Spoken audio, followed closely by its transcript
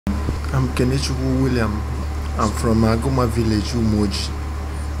I'm Mojekwu William. I'm from Aguma village, Umoji,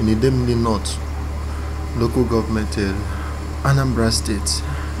 in Idemili North, local government area, Anambra State.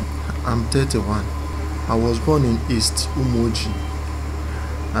 I'm 31. I was born in East Umoji.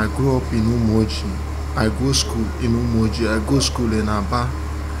 I grew up in Umoji. I go school in Umoji. I go school in Aba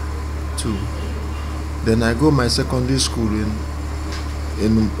too. Then I go my secondary school in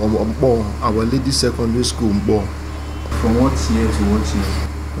Mbo, Our Lady Secondary School Mbo. From what year to what year?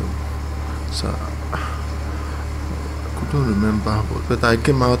 So I couldn't remember, but I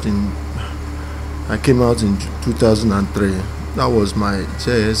came out in 2003. That was my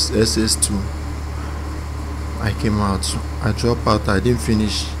SS2. I came out. I dropped out. I didn't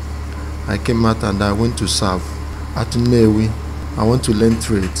finish. I came out and I went to serve at Newi. I want to learn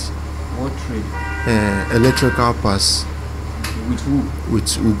trade. What trade? Electrical pass. With who? With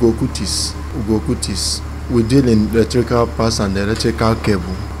Ugokutis. We deal in electrical pass and electrical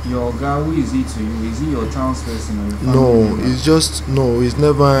cable. Your guy, who is he to you? Is he your townsperson or your family No,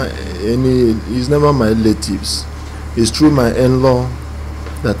 member? It's never my relatives. It's through my in-law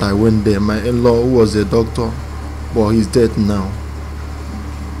that I went there. My in-law, who was a doctor, but he's dead now.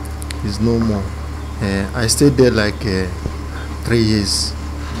 He's no more. I stayed there like 3 years.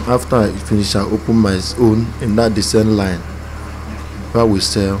 After I finished, I opened my own in that descent line where we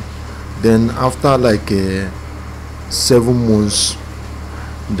sell. Then after like 7 months,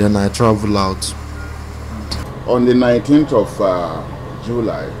 then I travel out. On the 19th of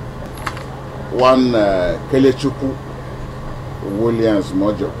July, one Kelechukwu Williams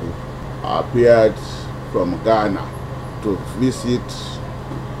Mojekwu appeared from Ghana to visit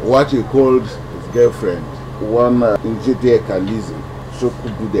what he called his girlfriend, one Njide Kalizi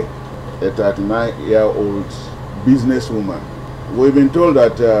Shokubude, a 39-year-old businesswoman. We've been told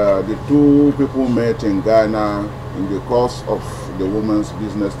that the two people met in Ghana in the course of the woman's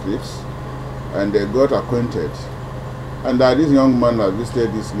business trips, and they got acquainted. And that this young man had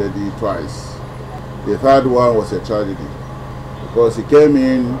visited this lady twice. The third one was a tragedy, because he came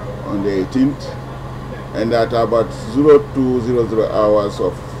in on the 18th, and at about 0200 hours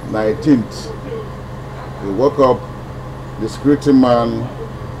of 19th, he woke up the security man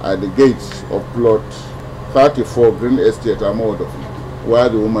at the gates of plot 34 Green Estate Amodo, where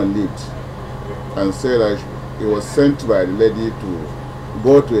the woman lived, and said that he was sent by the lady to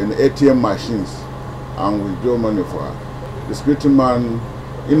go to an ATM machines and withdraw money for her. The security man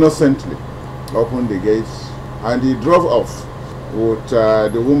innocently opened the gates and he drove off with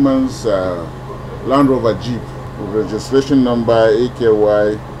the woman's Land Rover Jeep with registration number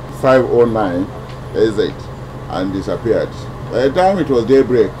AKY 509 AZ and disappeared. By the time it was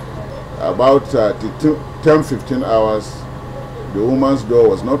daybreak, about 10-15 hours, the woman's door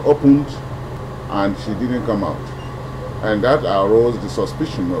was not opened and she didn't come out. And that aroused the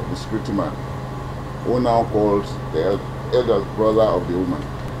suspicion of the security man, who now called the elder brother of the woman.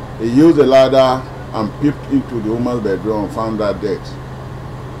 He used a ladder and peeped into the woman's bedroom and found her dead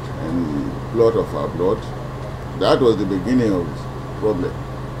and a plot of her blood. That was the beginning of the problem.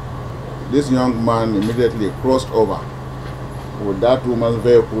 This young man immediately crossed over with that woman's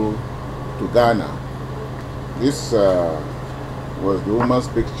vehicle to Ghana. This was the woman's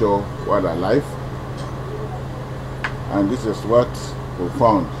picture while alive, and this is what we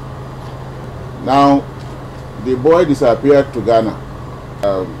found. Now, the boy disappeared to Ghana.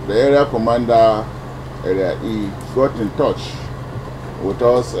 The area commander, Area E, got in touch with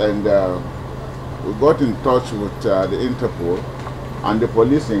us, and we got in touch with the Interpol, and the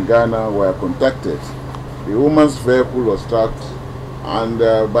police in Ghana were contacted. The woman's vehicle was tracked, and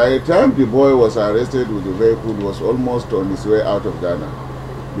by the time the boy was arrested with the vehicle, he was almost on his way out of Ghana.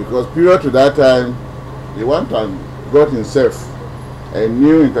 Because prior to that time, he went and got himself a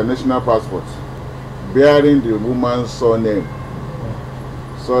new international passport bearing the woman's surname,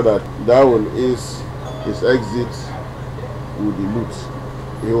 so that will ease his exit with the loot.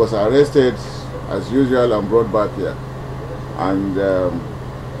 He was arrested as usual and brought back here. And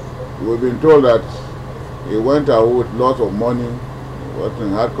we've been told that he went out with lots of money, what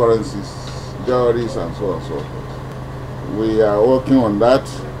in hard currencies, jewelries, and so on and so forth. We are working on that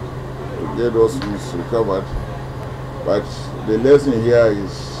to get those things recovered. But the lesson here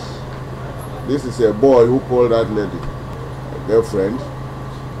is, this is a boy who called that lady a girlfriend,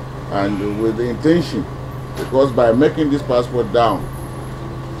 and with the intention, because by making this passport down,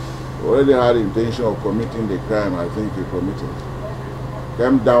 he already had the intention of committing the crime I think he committed.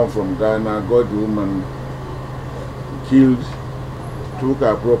 Came down from Ghana, got the woman killed, took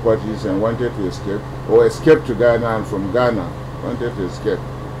her properties and wanted to escape, or escaped to Ghana, and from Ghana wanted to escape.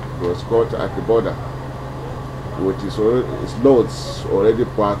 He was caught at the border. with his loads already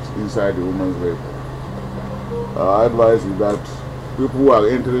parked inside the woman's vehicle. Our advice is that people who are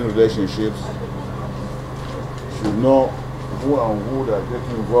entering relationships should know who and who they are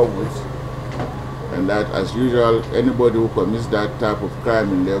getting involved with, and that, as usual, anybody who commits that type of crime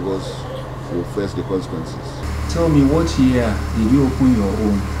in Lagos will face the consequences. Tell me, what year did you open your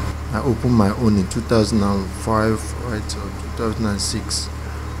own? I opened my own in 2005, right, or 2006.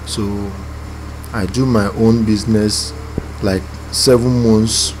 So I do my own business like 7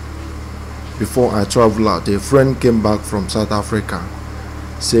 months before I travel out. A friend came back from South Africa,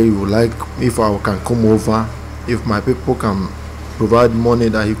 say he would like if I can come over, if my people can provide money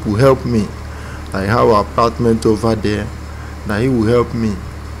that he could help me. I have an apartment over there that he will help me.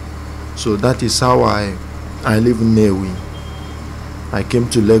 So that is how I live in Newi. I came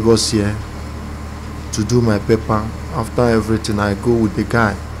to Lagos here to do my paper. After everything, I go with the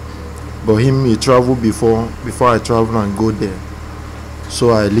guy. But he traveled before I travel and go there. So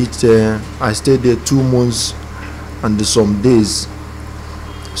I lived there. I stayed there 2 months and some days.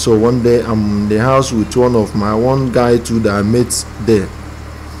 So one day I'm in the house with one guy too that I met there.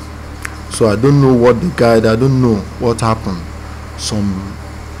 So I don't know what the guy, I don't know what happened. Some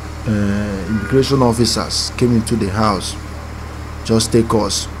immigration officers came into the house, just take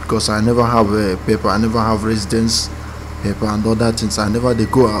us, because I never have a paper, I never have residence paper and other things. I never they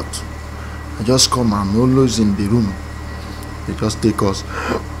go out. I just come, I'm always in the room. They just take us,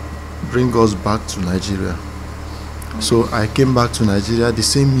 bring us back to Nigeria. So I came back to Nigeria the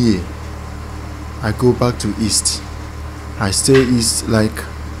same year. I go back to East. I stay East like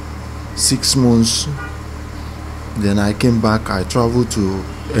 6 months. Then I came back. I traveled to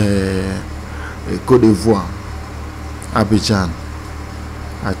Côte d'Ivoire, Abidjan.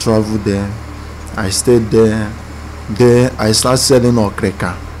 I traveled there. I stayed there. There I started selling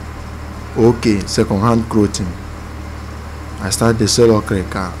okreka. Okay, second-hand clothing. I started to sell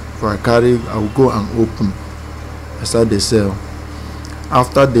okreka. So I will go and open. I started to sell.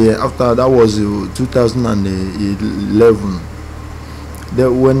 After that was 2011.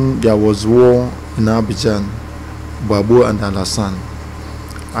 Then when there was war in Abidjan, Babu and Alassane,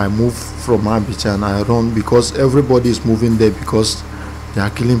 I moved from Abidjan. I run because everybody is moving there because they are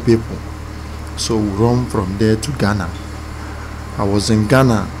killing people. So we run from there to Ghana. I was in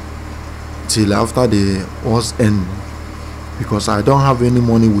Ghana till after the war's end because I don't have any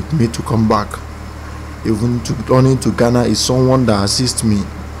money with me to come back. Even to running to Ghana is someone that assists me.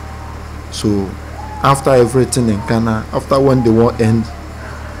 So after everything in Ghana, after when the war ended,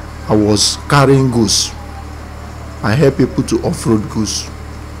 I was carrying goods. I help people to off-road goods.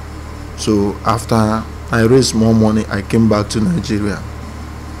 So after I raised more money, I came back to Nigeria,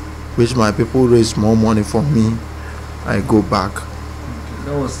 which my people raised more money for me. I go back. Okay.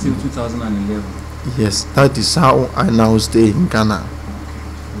 That was still 2011. Yes, that is how I now stay in Ghana.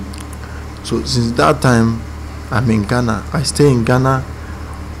 So since that time, I'm in Ghana. I stay in Ghana.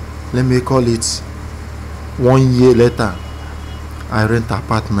 Let me call it 1 year later. I rent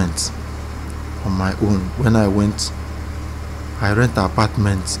apartments on my own. When I went, I rent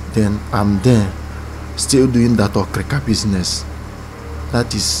apartments. Then I'm there, still doing that okreka business.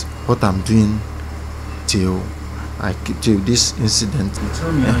 That is what I'm doing till this incident.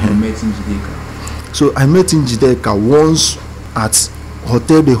 Tell me how you met Njideka. So I met Njideka once at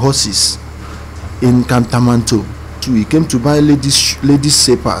Hotel the Horses in Kantamanto. So he came to buy ladies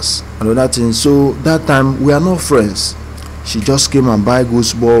slippers and other things. So that time we are not friends. She just came and buy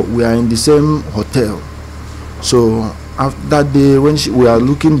goods, but we are in the same hotel. So after that day, when we are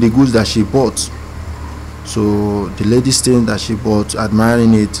looking the goods that she bought, so the lady saying that she bought,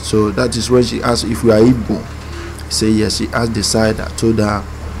 admiring it. So that is when she asked if we are Igbo. Say yes. She asked the side. I told her.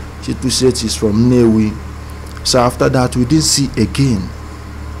 She too said she's from Newi. So after that, we didn't see again.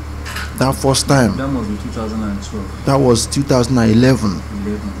 That first time. That must be 2012. That was 2011.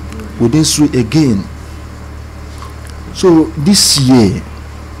 We didn't see again. So this year,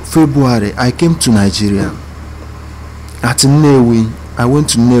 February, I came to Nigeria. At Newi, I went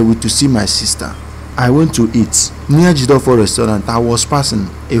to Newi to see my sister. I went to eat near Jidofo restaurant. I was passing.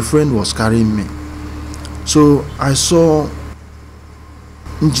 A friend was carrying me. So I saw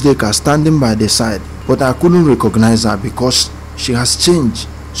Njideka standing by the side, but I couldn't recognize her because she has changed.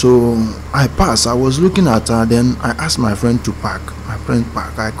 So I passed. I was looking at her. Then I asked my friend to park. My friend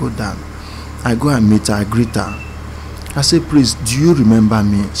park. I go down. I go and meet her. I greet her. I said, please, do you remember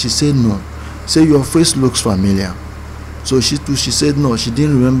me? She said, no. Say, your face looks familiar. So she said, no, she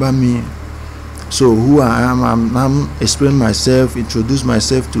didn't remember me. So who I am, I'm explaining myself, introduce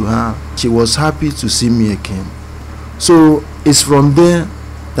myself to her. She was happy to see me again. So it's from there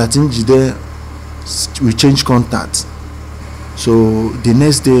that Njide we changed contact. So the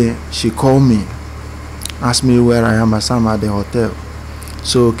next day she called me, asked me where I am. I said I'm at the hotel.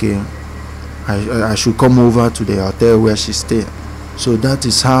 So okay, I should come over to the hotel where she stayed. So that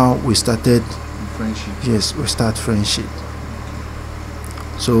is how we started friendship. Yes, we start friendship.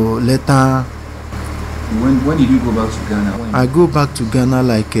 So later, When did you go back to Ghana? When? I go back to Ghana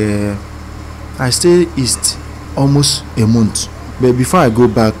like I stay east almost a month. But before I go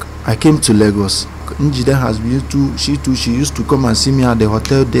back, I came to Lagos. Njide has been to she used to come and see me at the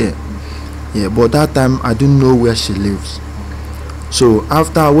hotel there. Yeah, but that time I didn't know where she lives. So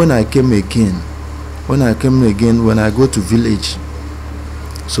after when I came again, when I go to village,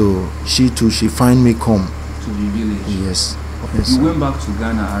 so she find me come to the village. Yes. You went back to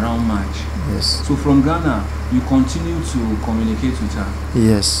Ghana around March. Yes. So from Ghana, you continue to communicate with her.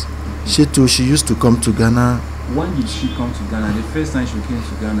 Yes. She used to come to Ghana. When did she come to Ghana? The first time she came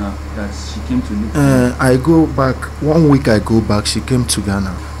to Ghana, that she came to look for you? I go back 1 week. I go back. She came to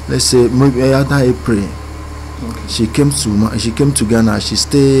Ghana. Let's say maybe after April. Okay. She came to Ghana. She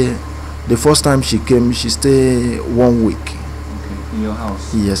stay. The first time she came, she stay 1 week. Okay. In your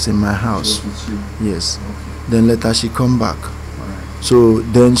house? Yes, in my house. She was with you? Yes. Okay. Then later she come back. Alright. So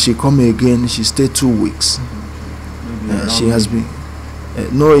then she come again. She stay 2 weeks. Maybe around She has May. been.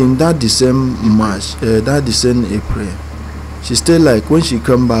 No, in that December, March, that December, April. She stay like, when she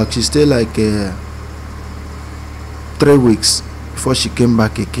come back, she stay like 3 weeks before she came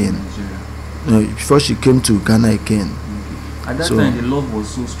back again. Nigeria. Before she came to Ghana again. At that So- time, the love was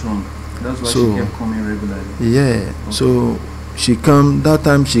so strong. That's why So- she kept coming regularly. Yeah. So she come, that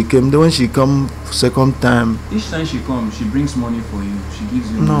time she came. Then when she come second time, Each time she comes, she brings money for you. She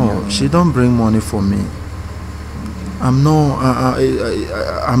gives you money. no, or- she don't bring money for me. I'm not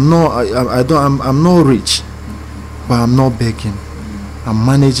rich, but I'm not begging. I'm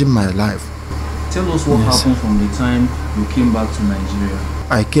managing my life. Tell us what Yes. happened from the time you came back to Nigeria.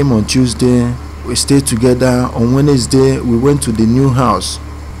 I came on Tuesday. We stayed together. On Wednesday, we went to the new house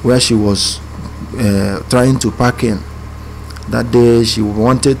where she was trying to park in. That day, she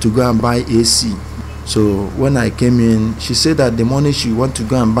wanted to go and buy AC. So when I came in, she said that the money she want to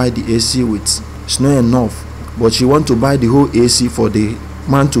go and buy the AC with is not enough. But she want to buy the whole AC for the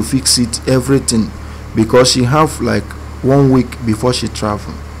man to fix it, everything, because she have like 1 week before she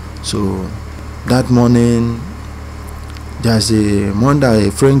travel. So that morning, there's a money that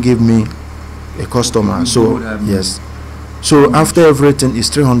a friend gave me, a customer. You So borrowed her money. yes. So after everything, it's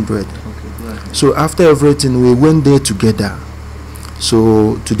 300. Okay, go ahead. So after everything, we went there together.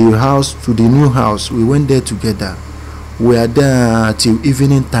 So to the house, to the new house, we went there together. We are there till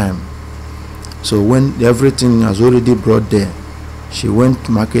evening time. So when everything has already brought there, she went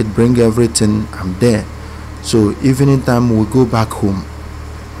to market, bring everything. I'm there. So evening time, we go back home.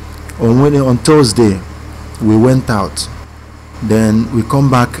 On Thursday, we went out. Then we come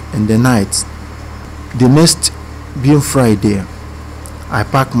back in the night. The next being Friday, I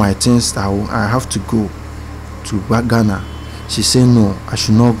pack my things. I have to go to Ghana. She said no, I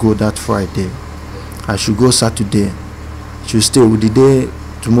should not go that Friday. I should go Saturday. She should stay with the day.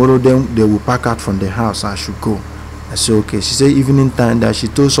 Tomorrow then they will pack out from the house. I should go. I said okay. She said evening time that she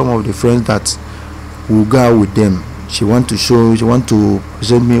told some of the friends that we'll go out with them. She want to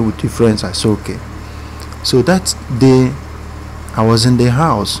present me with the friends. I said okay. So that day I was in the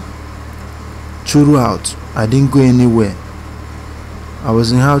house throughout. I didn't go anywhere. I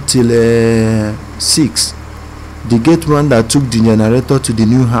was in house till 6. The gate man that took the generator to the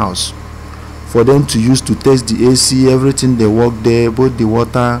new house for them to use to test the AC, everything they work there, both the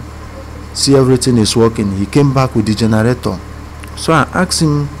water, see everything is working. He came back with the generator. So I asked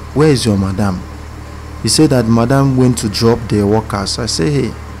him, where is your madam? He said that madam went to drop the workers. I say,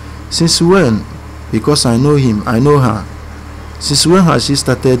 hey, since when? Because I know him, I know her. Since when has she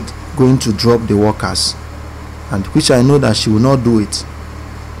started going to drop the workers? And which I know that she will not do it.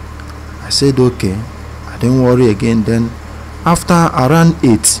 I said okay. I didn't worry again. Then after around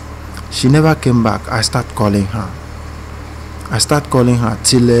 8, she never came back. I start calling her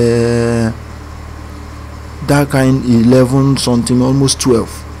till that kind 11 something, almost 12.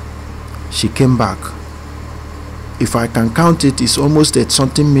 She came back. If I can count it, it's almost at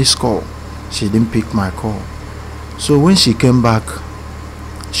something missed call. She didn't pick my call. So when she came back,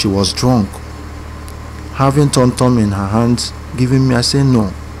 she was drunk, having tom-tom in her hands, giving me. I said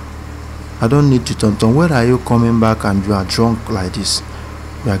no, I don't need the tom-tom. Where are you coming back and you are drunk like this?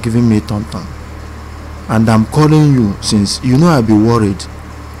 You are giving me tom-tom. And I'm calling you since, you know, I'll be worried.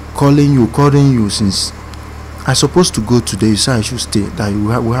 Calling you since I supposed to go today. You say I should stay, that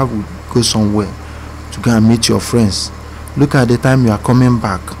we have to go somewhere to go and meet your friends. Look at the time you are coming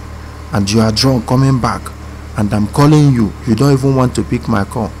back. and you are drunk coming back, and I'm calling you, you don't even want to pick my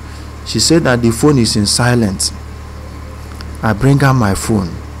call. She said that the phone is in silent. I bring her my phone,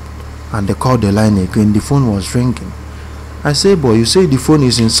 and they called the line again. The phone was ringing. I say, boy, you say the phone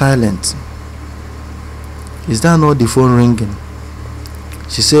is in silent. Is that not the phone ringing?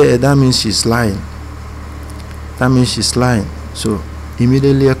 She said, that means she's lying. That means she's lying. So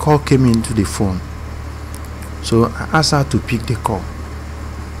immediately a call came into the phone. So I asked her to pick the call.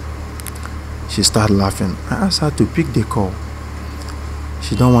 She started laughing. I asked her to pick the call.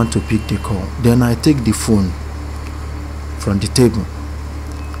 She don't want to pick the call. Then I take the phone from the table.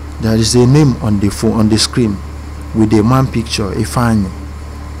 There is a name on the phone, on the screen, with a man picture, a fine.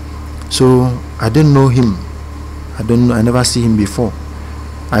 So I didn't know him. I never see him before.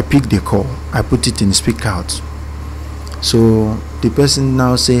 I picked the call. I put it in speak out. So the person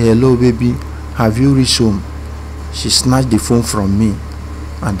now say, hello baby, have you reached home? She snatched the phone from me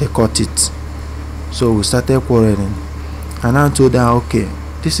and they cut it. So we started quarreling. And I told her, okay,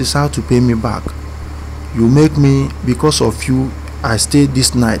 this is how to pay me back. You make me, because of you, I stayed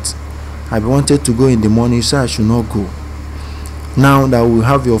this night. I wanted to go in the morning, you said I should not go. Now that we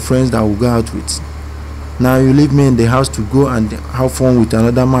have your friends that we go out with, now you leave me in the house to go and have fun with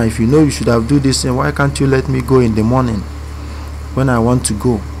another man. If you know you should have do this, and why can't you let me go in the morning when I want to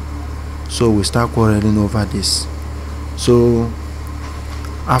go? So we start quarreling over this. So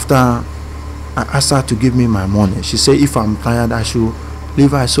after I asked her to give me my money, she said if I'm tired I should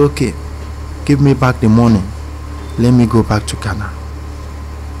leave her. I said okay, give me back the money, let me go back to Ghana.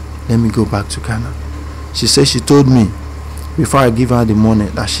 Let me go back to Ghana. She said she told me before I give her the money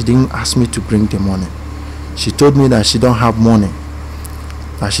that she didn't ask me to bring the money. She told me that she don't have money.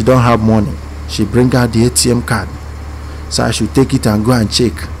 She bring out the ATM card, so I should take it and go and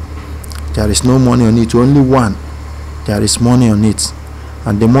check. There is no money on it, only one. There is money on it,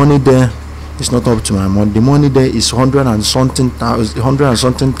 and the money there is not up to my money. The money there is 100 and something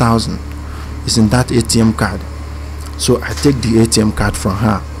thousand. It's in that ATM card. So I take the ATM card from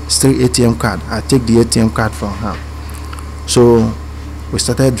her. Straight ATM card. I take the ATM card from her. So we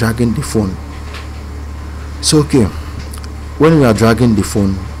started dragging the phone. So okay, when we are dragging the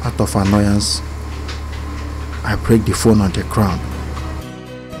phone, out of annoyance, I break the phone on the ground.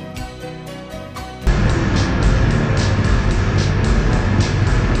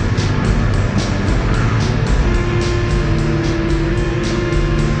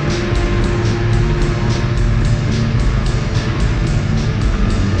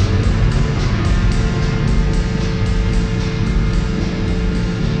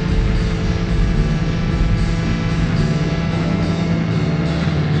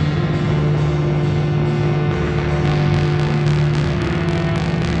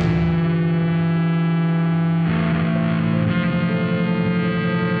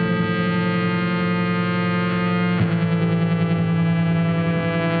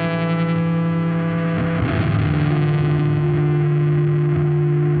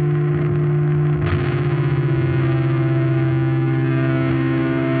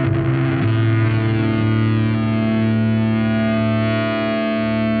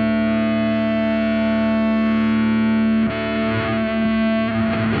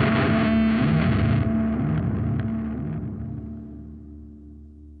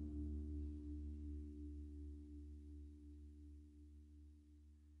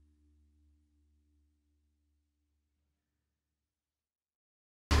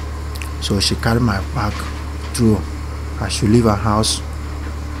 So she carried my bag through. I should leave her house.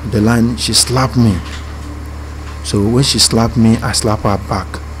 The line, she slapped me. So when she slapped me, I slapped her back.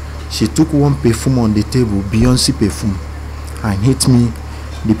 She took one perfume on the table, Beyonce perfume, and hit me.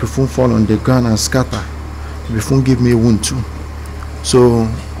 The perfume fall on the ground and scatter. The perfume gave me a wound too. So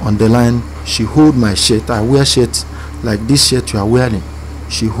on the line, she hold my shirt. I wear shirt like this shirt you are wearing.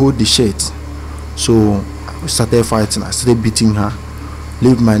 She hold the shirt. So we started fighting. I started beating her.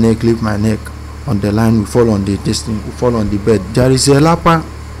 Leave my neck. On the line, we fall on the distance, we fall on the bed. There is a lapper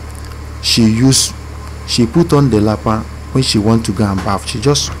she put on the lapper when she want to go and bath. She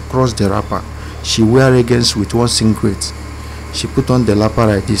just crossed the wrapper. She wear against with one singlet. She put on the lapper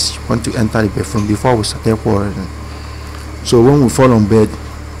like this. She want to enter the bathroom before we started quarreling. So when we fall on bed,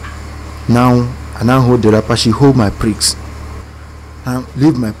 now I now hold the wrapper. She hold my pricks. Now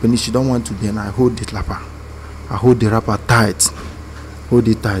leave my penis. She don't want to. Then I hold the wrapper. I hold the wrapper tight. Hold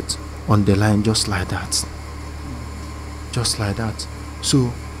it tight on the line, just like that.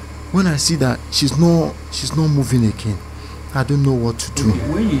 So when I see that she's not moving again, I don't know what to do. Okay.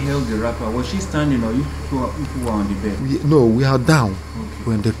 When you held the wrapper, was she standing or you were on the bed? We are down. Okay.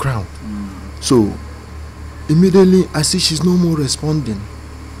 We're on the ground. So immediately I see she's no more responding.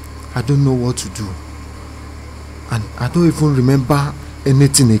 I don't know what to do. And I don't even remember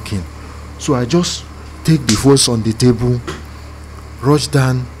anything again. So I just take the phones on the table, rush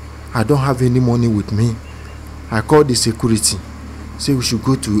down. I don't have any money with me. I call the security, say we should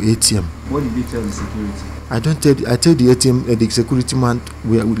go to ATM. What did you tell the security? I tell the ATM, the security man,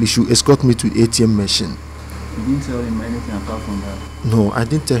 we should escort me to ATM machine. You didn't tell him anything apart from that? No, I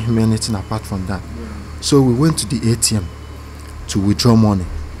didn't tell him anything apart from that. Yeah. So we went to the ATM to withdraw money.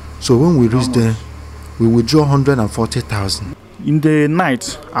 So when we reached there, we withdraw 140,000. In the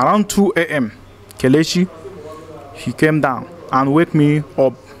night, around 2 a.m., Kelechi, he came down and wake me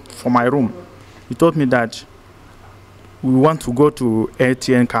up from my room. He told me that we want to go to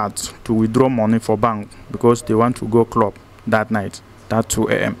ATM cards to withdraw money for bank because they want to go club that night, that 2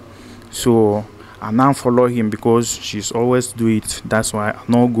 a.m. So I now follow him because she's always do it. That's why I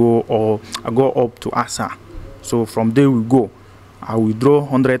now go, or I go up to Accra. So from there we go. I withdraw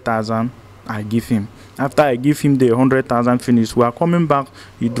 100,000. I give him. After I give him the 100,000 finish, we are coming back.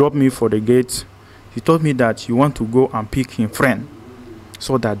 He dropped me for the gate. He told me that he want to go and pick his friend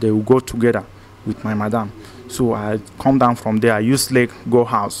so that they will go together with my madam. So I come down from there. I use leg go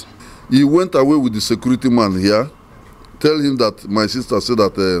house. He went away with the security man here. Tell him that my sister said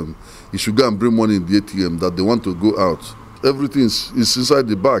that he should go and bring money in the ATM, that they want to go out. Everything is inside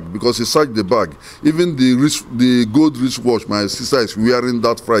the bag because he searched the bag. Even the gold wristwatch my sister is wearing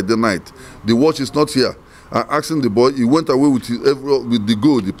that Friday night, the watch is not here. I asked the boy, he went away with the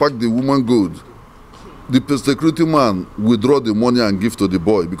gold, he packed the woman gold. The security man withdraw the money and give to the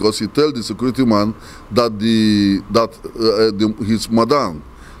boy because he tell the security man that his madam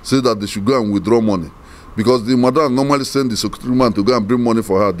said that they should go and withdraw money because the madam normally send the security man to go and bring money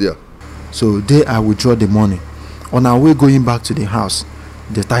for her there. So there I withdraw the money. On our way going back to the house,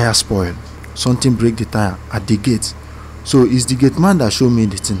 the tire spoiled. Something break the tire at the gate. So it's the gate man that showed me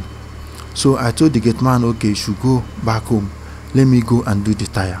the thing. So I told the gate man, okay, you should go back home. Let me go and do the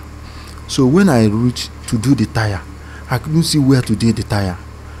tire. So when I reached to do the tire, I couldn't see where to do the tire.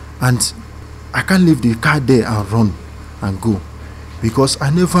 And I can't leave the car there and run and go. Because I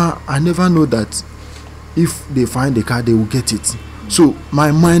never know that if they find the car, they will get it. So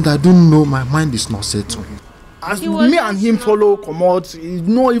my mind, I don't know, my mind is not settled. As me and him follow commode, he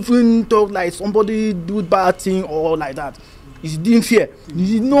no even talk like somebody do bad thing or like that. He didn't fear.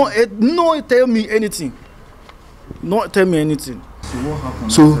 He no tell me anything. Not tell me anything. So what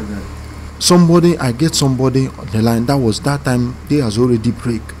happened So after that? I get somebody on the line. That time they has already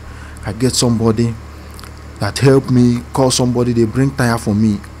break. I get somebody that help me, call somebody, they bring tire for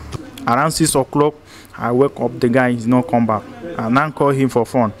me. Around 6 o'clock, I wake up, the guy is not come back. I now call him for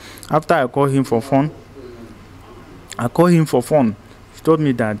phone. After I call him for phone, he told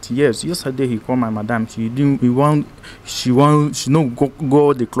me that yes, yesterday he called my madam. She no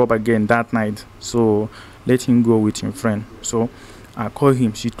go the club again that night. So let him go with his friend. So I called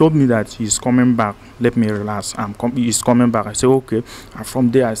him. She told me that he's coming back. Let me relax. He's coming back. I said okay. And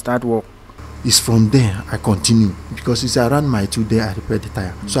from there I start work. It's from there I continue because it's around my 2 days I repair the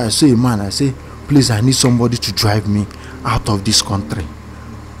tire. So I say, man, I say, please, I need somebody to drive me out of this country,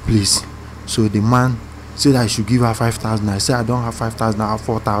 please. So the man said I should give her 5,000. I said I don't have 5,000, I have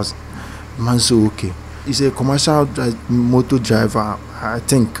 4,000. The man said okay. He's a commercial motor driver, I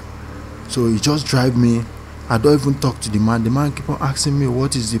think. So he just drive me. I don't even talk to the man. The man keep on asking me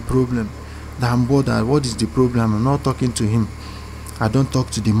what is the problem. That I'm bothered. What is the problem? I'm not talking to him. I don't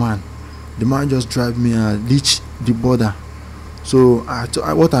talk to the man. The man just drive me and reach the border. So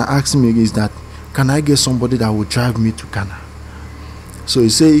what I asked him is that, can I get somebody that will drive me to Ghana? So he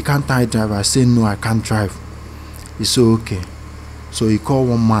said, he can't drive. I said, no, I can't drive. He said, okay. So he called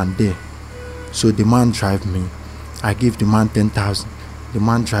one man there. So the man drive me. I give the man 10,000. The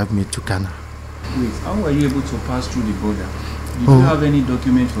man drive me to Ghana. Wait, how were you able to pass through the border? Did you have any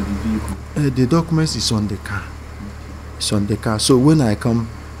document for the vehicle? The documents is on the car. It's on the car. So when I come,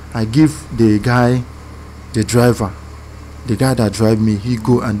 I give the guy, the driver, the guy that drive me, he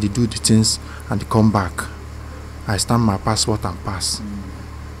go and they do the things and come back. I stamp my passport and pass.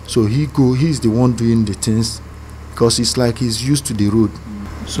 So he's the one doing the things because it's like he's used to the road.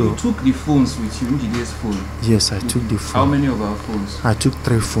 So you took the phones with you, Njide's phone? Yes, I took the phone. How many of our phones? I took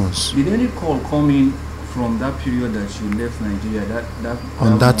 3 phones. Did any call come in from that period that you left Nigeria?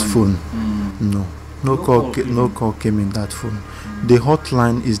 On that phone? No. No call came in that phone. The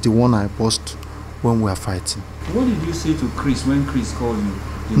hotline is the one I post when we are fighting. What did you say to Chris when Chris called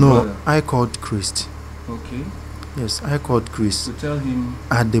you? No, I called Chris. Okay. Yes, I called Chris. To tell him?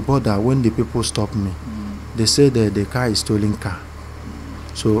 At the border, when the people stopped me, they said that the car is stolen car.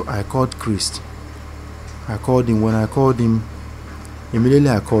 So I called Chris. I called him. When I called him, Immediately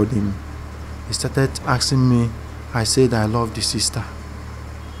I called him. He started asking me. I said I love the sister.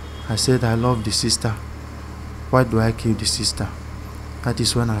 I said I love the sister. Why do I kill the sister? That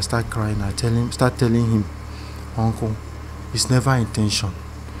is when I start crying. Start telling him, Uncle, it's never intention.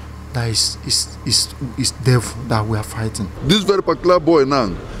 That is devil that we are fighting. This very particular boy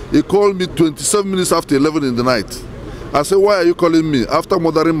now, he called me 27 minutes after 11 in the night. I said, why are you calling me after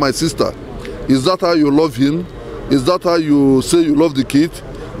murdering my sister? Is that how you love him? Is that how you say you love the kid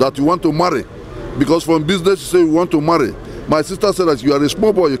that you want to marry? Because from business you say you want to marry. My sister said that you are a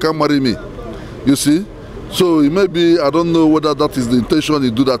small boy, you can't marry me. You see? So it may be, I don't know whether that is the intention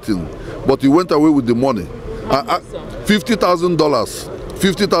he do that thing. But he went away with the money. $50,000.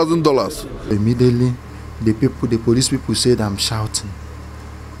 $50,000. Immediately, the police people said I'm shouting.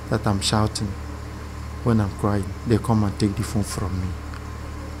 That I'm shouting. When I'm crying, they come and take the phone from me.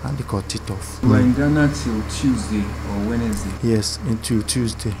 And they cut it off. You were in Ghana till Tuesday or Wednesday? Yes, until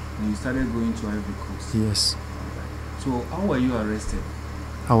Tuesday. And you started going to Ivory Coast? Yes. So how were you arrested?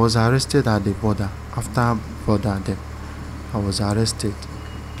 I was arrested at the border. After border, then I was arrested.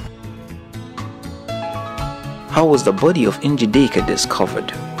 How was the body of Njideka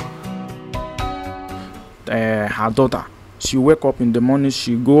discovered? Her daughter, she wake up in the morning,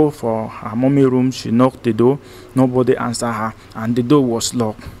 she go for her mommy room, she knock the door, nobody answer her, and the door was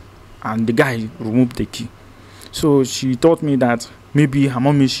locked, and the guy removed the key. So she told me that maybe her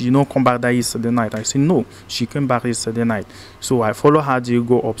mommy, she not come back that yesterday night. I said no, she came back yesterday night. So I follow her to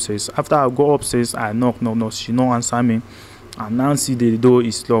go upstairs. After I go upstairs, I knock, she no answer me, and now see the door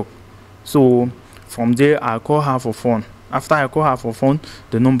is locked. So from there, I call her for phone. After I call her for phone,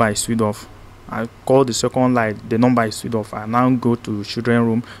 the number is switched off. I call the second line, the number is switched off. I now go to children's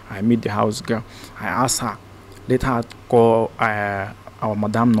room. I meet the house girl. I ask her, let her call our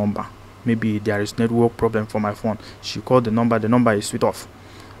madam number. Maybe there is network problem for my phone. She called the number is switched off.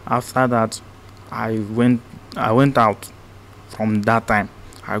 After that, I went out. From that time,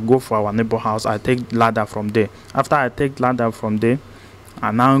 I go for our neighbor house. I take ladder from there. After I take ladder from there,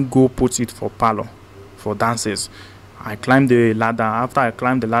 I now go put it for parlor, for dances. I climb the ladder. After I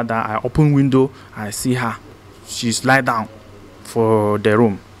climb the ladder, I open window. I see her. She's lie down for the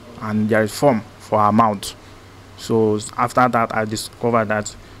room, and there is foam for her mouth. So after that, I discovered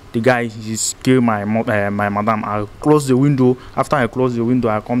that the guy is killed my madam. I close the window. After I close the window,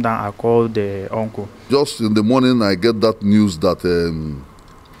 I come down. I call the uncle. Just in the morning, I get that news that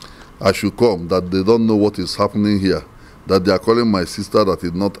I should come. That they don't know what is happening here. That they are calling my sister that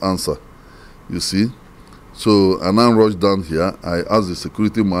did not answer. You see. So I now rush down here. I ask the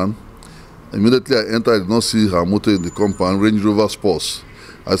security man. Immediately I enter, I did not see her motor in the compound, Range Rover Sports.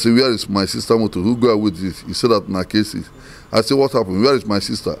 I said, where is my sister motor? Who go out with it? He said that na Casey. I said, what happened? Where is my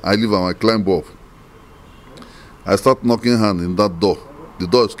sister? I leave and I climb up. I start knocking hand in that door. The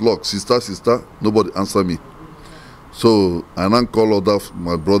door is locked. Sister, nobody answer me. So I now call other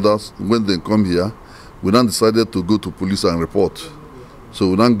my brothers. When they come here, we then decided to go to police and report. So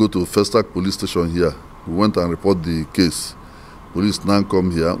we then go to Festac police station here. We went and report the case. Police now come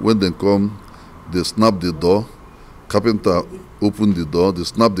here. When they come, they snap the door. Carpenter open the door. They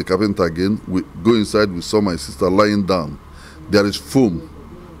snap the carpenter again. We go inside. We saw my sister lying down. There is foam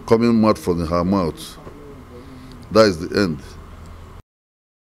coming out from her mouth. That is the end.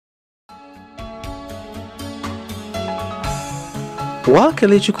 While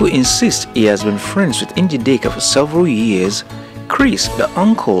Kelechukwu insists he has been friends with Njideka for several years, Chris, the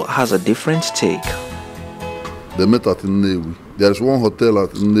uncle, has a different take. They met at Nnewi. There is one hotel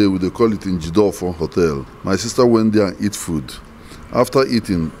at Nnewi, they call it Njidofo Hotel. My sister went there and eat food. After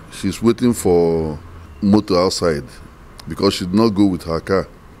eating, she's waiting for motor outside because she did not go with her car.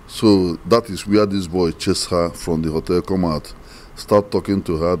 So that is where this boy chased her from the hotel, come out, start talking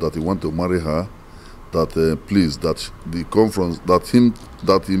to her that he want to marry her, that please, that the conference,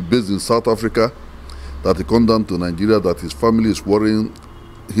 that he based in South Africa, that he come down to Nigeria, that his family is worrying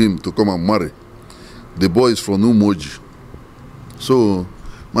him to come and marry. The boy is from Umoji. So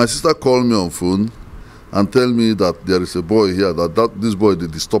my sister called me on phone and tell me that there is a boy here, that this boy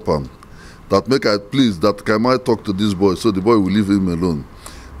did stop him. That make I please, that can I talk to this boy so the boy will leave him alone.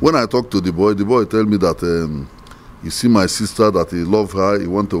 When I talk to the boy tell me that he see my sister, that he love her, he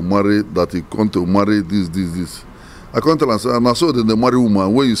want to marry, that he want to marry this. I can't tell him, and I saw that they marry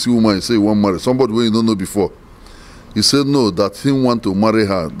woman. When you see woman, you say you want to marry somebody when you don't know before. He said no, that he want to marry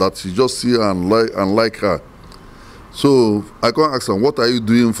her, that he just see her and like her. So I can't ask him, what are you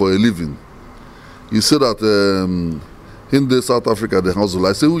doing for a living? He said that in the South Africa, the hustle.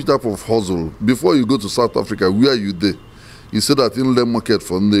 I said, which type of hustle? Before you go to South Africa, where are you there? He said that in the market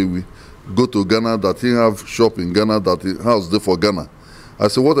for Nnewi, go to Ghana, that he have shop in Ghana, that he house there for Ghana. I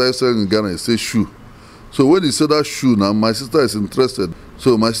said, what are you selling in Ghana? He said, shoe. So when he said that shoe, now my sister is interested.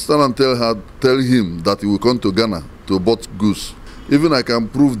 So my sister and tell him that he will come to Ghana to bought goose. Even I can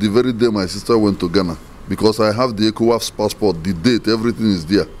prove the very day my sister went to Ghana, because I have the ECOWAS passport, the date, everything is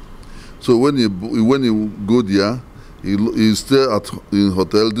there. So when he go there, he stay in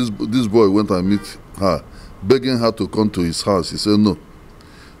hotel. This boy went and meet her, begging her to come to his house. He said no.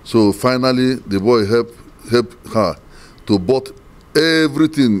 So finally, the boy helped her to bought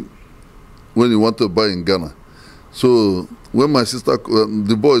everything when he wanted to buy in Ghana. So when my sister,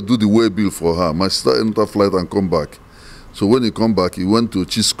 the boy do the way bill for her. My sister enter flight and come back. So when he come back, he went to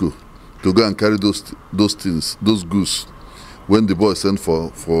Chisco to go and carry those things, those goose, when the boy sent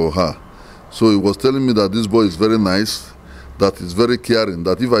for her. So he was telling me that this boy is very nice, that he's very caring,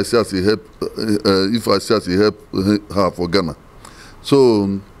 that if I see as he help her for Ghana.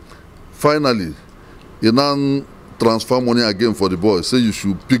 So finally, he now transfer money again for the boy. Say you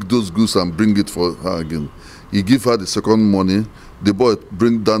should pick those goose and bring it for her again. He give her the second money. The boy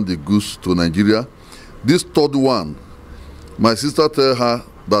bring down the goose to Nigeria. This third one, my sister tell her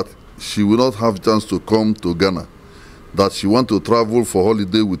that she will not have chance to come to Ghana, that she want to travel for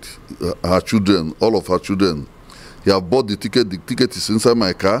holiday with her children, all of her children. He have bought the ticket. The ticket is inside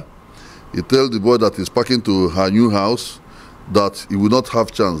my car. He tell the boy that he's packing to her new house, that he will not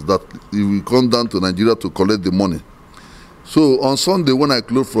have chance, that he will come down to Nigeria to collect the money. So on Sunday, when I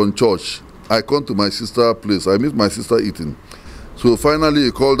close from church, I come to my sister's place. I meet my sister eating. So finally,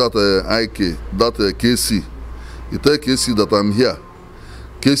 he called that KC. He tell KC that I'm here.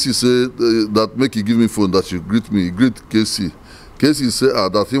 KC said that make he give me phone, that you greet me. He greet KC. KC say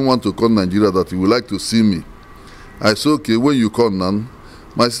that he want to come Nigeria, that he would like to see me. I say, okay, when you come now,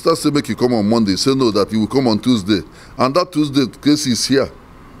 my sister say make you come on Monday. He say no, that he will come on Tuesday. And that Tuesday, KC is here.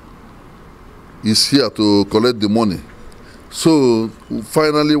 He's here to collect the money. So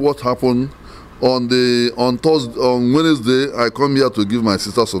finally, what happened on Wednesday, I come here to give my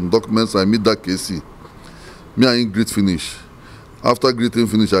sister some documents. I meet that KC. Me and him greet finish. After greeting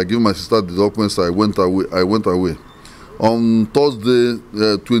finish, I give my sister the documents. I went away. On Thursday,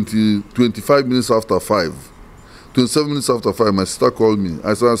 27 minutes after 5, my sister called me.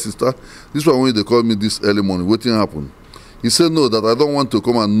 I said, sister, this one when they called me this early morning, what happened? He said, no, that I don't want to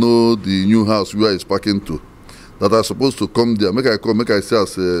come and know the new house where he's parking to. That I'm supposed to come there. Make I come, make I say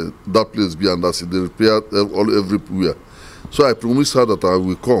as that place be, and that's they repair everywhere. So I promised her that I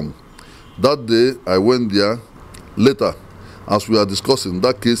will come. That day, I went there. Later, as we are discussing,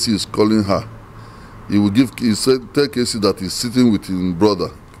 that Casey is calling her. He said, tell Casey that he's sitting with his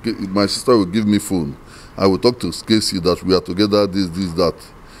brother. My sister will give me phone. I will talk to Casey that we are together, this, that.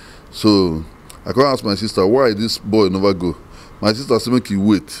 So I can ask my sister, why this boy never go? My sister said, make you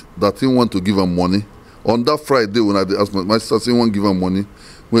wait, that he want to give her money. On that Friday, when I asked my sister, said, he want to give her money,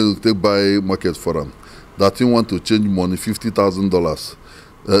 when he take buy market for him. That he want to change money, $50,000.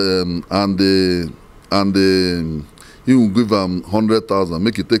 And he will give him 100,000,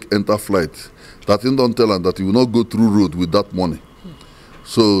 make it take enter flight. That he don't tell him that he will not go through road with that money.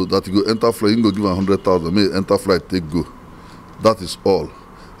 So that he go enter flight, he go give him 100,000, make enter flight, take go. That is all.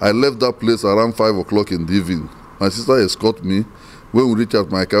 I left that place around 5 o'clock in the evening. My sister escorted me. When we reach out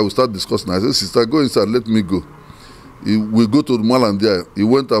my car, we start discussing. I said, sister, go inside, let me go. We go to the mall and there. He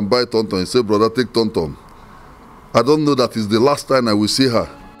went and buy Tonton. He said, brother, take Tonton. I don't know that is the last time I will see her.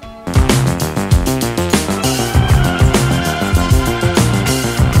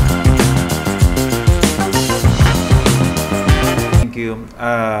 Thank you.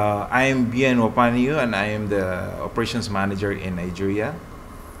 I am Bien Wapaniu, and I am the operations manager in Nigeria.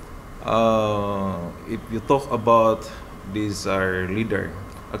 If you talk about this our leader,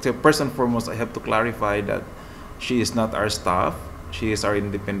 actually, first and foremost, I have to clarify that she is not our staff. She is our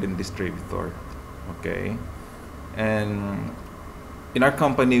independent distributor. Okay, and in our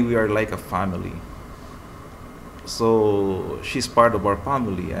company, we are like a family. So she's part of our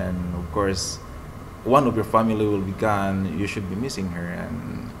family, and of course, one of your family will be gone. You should be missing her,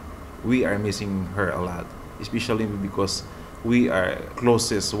 and we are missing her a lot, especially because we are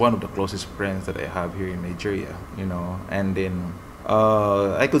one of the closest friends that I have here in Nigeria, you know. And then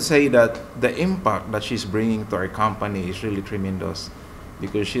I could say that the impact that she's bringing to our company is really tremendous,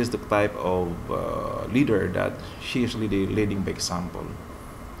 because she's the type of leader that she is really leading by example,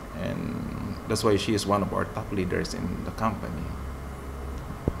 and that's why she is one of our top leaders in the company.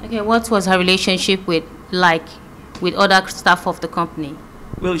 Okay, what was her relationship with other staff of the company?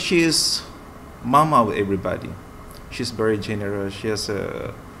 Well, she is mama with everybody. She's very generous. She has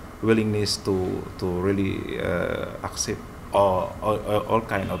a willingness to really accept all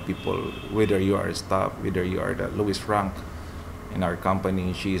kind of people, whether you are a staff, whether you are the lowest rank in our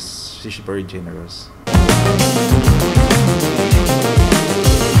company. She's very generous.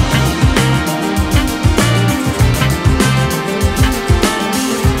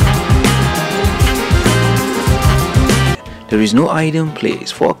 There is no hiding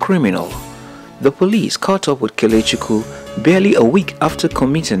place for a criminal. The police caught up with Kelechukwu barely a week after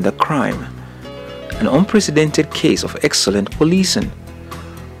committing the crime. An unprecedented case of excellent policing.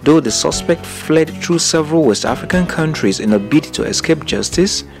 Though the suspect fled through several West African countries in a bid to escape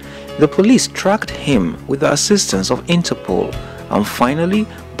justice, the police tracked him with the assistance of Interpol and finally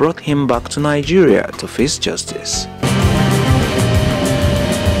brought him back to Nigeria to face justice.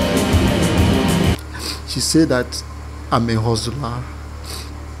 She said that I'm a hustler.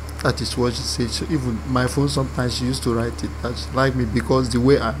 That is what she said. So even my phone, sometimes she used to write it that she liked me because the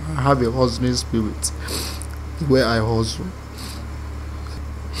way I have a hustling spirit, the way I hustle,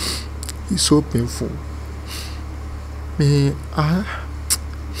 it's so painful. Me, But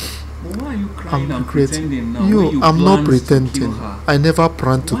why are you crying I'm and pretending now? You, I'm not pretending. I never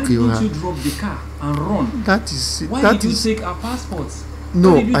planned to kill her. Why didn't you drop the car and run? That is. Why that did is, you take her passport?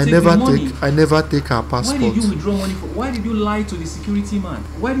 No, I never take her passport. Why did you withdraw money for? Why did you lie to the security man?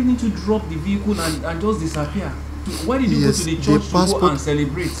 Why didn't you drop the vehicle and just disappear? Why did you go to the church to go and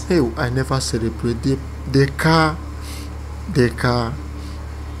celebrate? Hey, I never celebrate. The car,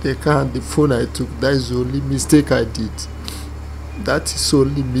 and the phone I took, that is the only mistake I did. That is the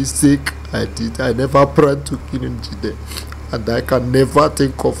only mistake I did. I never planned to kill Njide, and I can never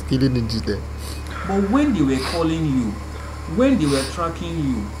think of killing Njide. But when they were calling you, when they were tracking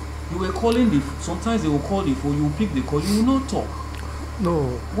you, you were calling sometimes they will call the phone, you will pick the call, you will not talk. No.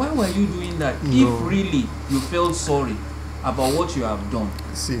 Why were you doing that? No. If really you felt sorry about what you have done,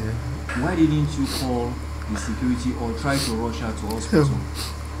 see, why didn't you call the security or try to rush her to hospital?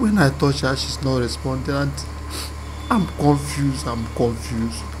 When I touch her, she's not responding, and I'm confused.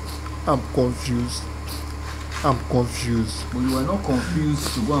 But you were not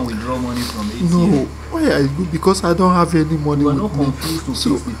confused to go and withdraw money from ATM? No. Why I do? Because I don't have any money. You were with not me. confused to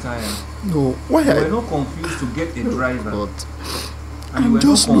fix the tire? No. Why you I? were not confused to get a driver? But I'm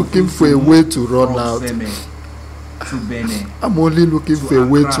just looking for a way to run out. To Benin. I'm only looking for a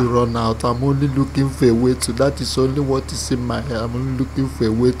way Accra. to run out. I'm only looking for a way to. That is only what is in my head. I'm only looking for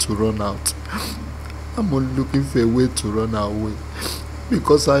a way to run out. I'm only looking for a way to run away.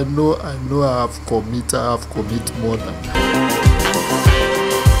 Because I know I have committed murder.